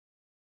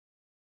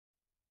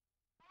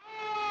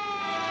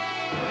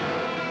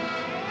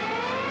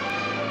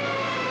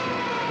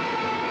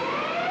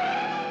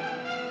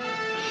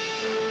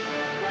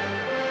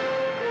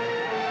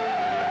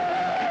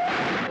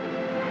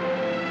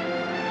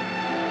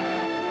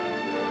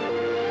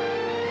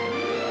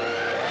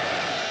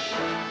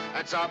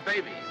That's our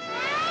baby.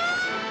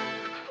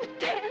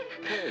 Dan!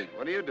 Hey,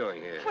 what are you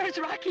doing here? Where's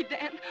Rocky,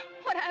 Dan?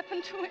 What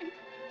happened to him?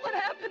 What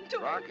happened to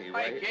him? Rocky,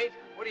 Hey, Kate,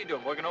 what are you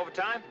doing? Working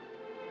overtime?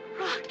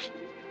 Rocky.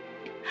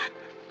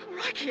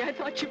 Rocky, I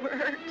thought you were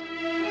hurt.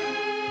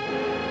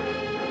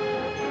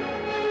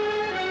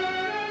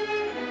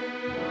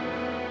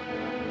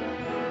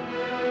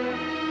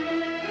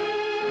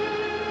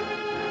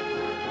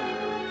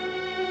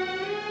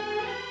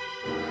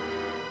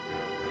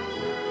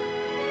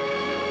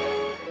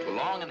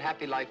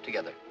 Happy life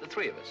together, the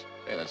three of us.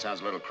 Hey, that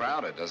sounds a little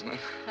crowded, doesn't it?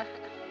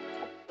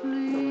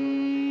 Please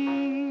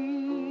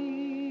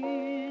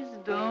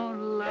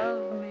don't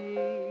love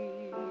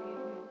me,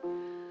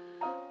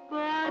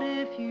 but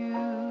if you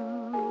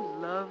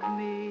love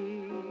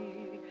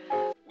me...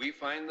 We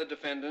find the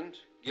defendant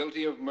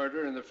guilty of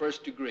murder in the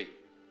first degree.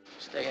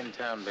 Stay in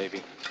town,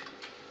 baby.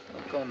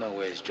 Don't go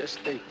nowhere. Just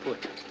stay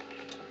put.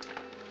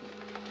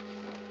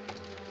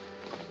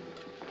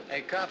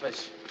 Hey,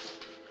 coppers.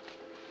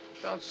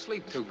 Don't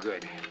sleep too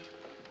good.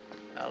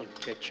 I'll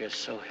get you,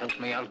 so help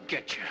me, I'll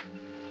get you.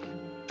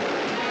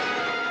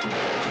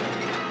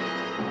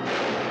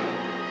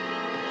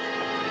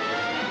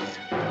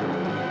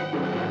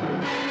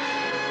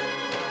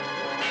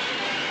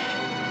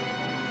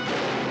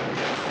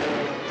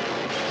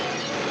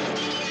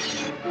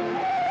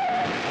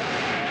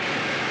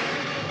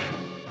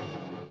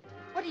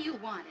 What do you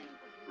want, anyway?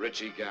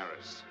 Richie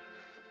Garris.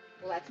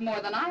 Well, that's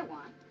more than I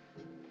want.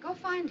 Go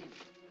find him.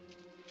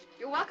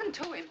 You're welcome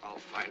to him. I'll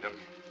find him.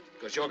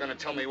 Because you're going to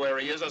tell me where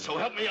he is, or so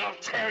help me, I'll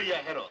tear your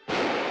head off.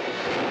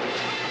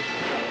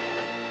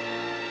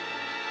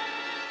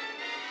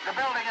 The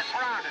building is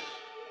surrounded.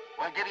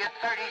 We'll give you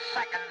 30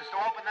 seconds to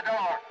open the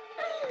door.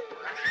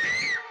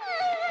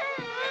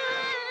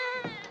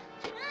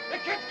 The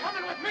kid's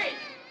coming with me.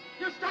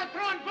 You start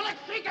throwing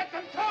bullets, she gets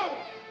them too.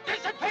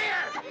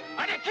 Disappear!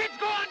 And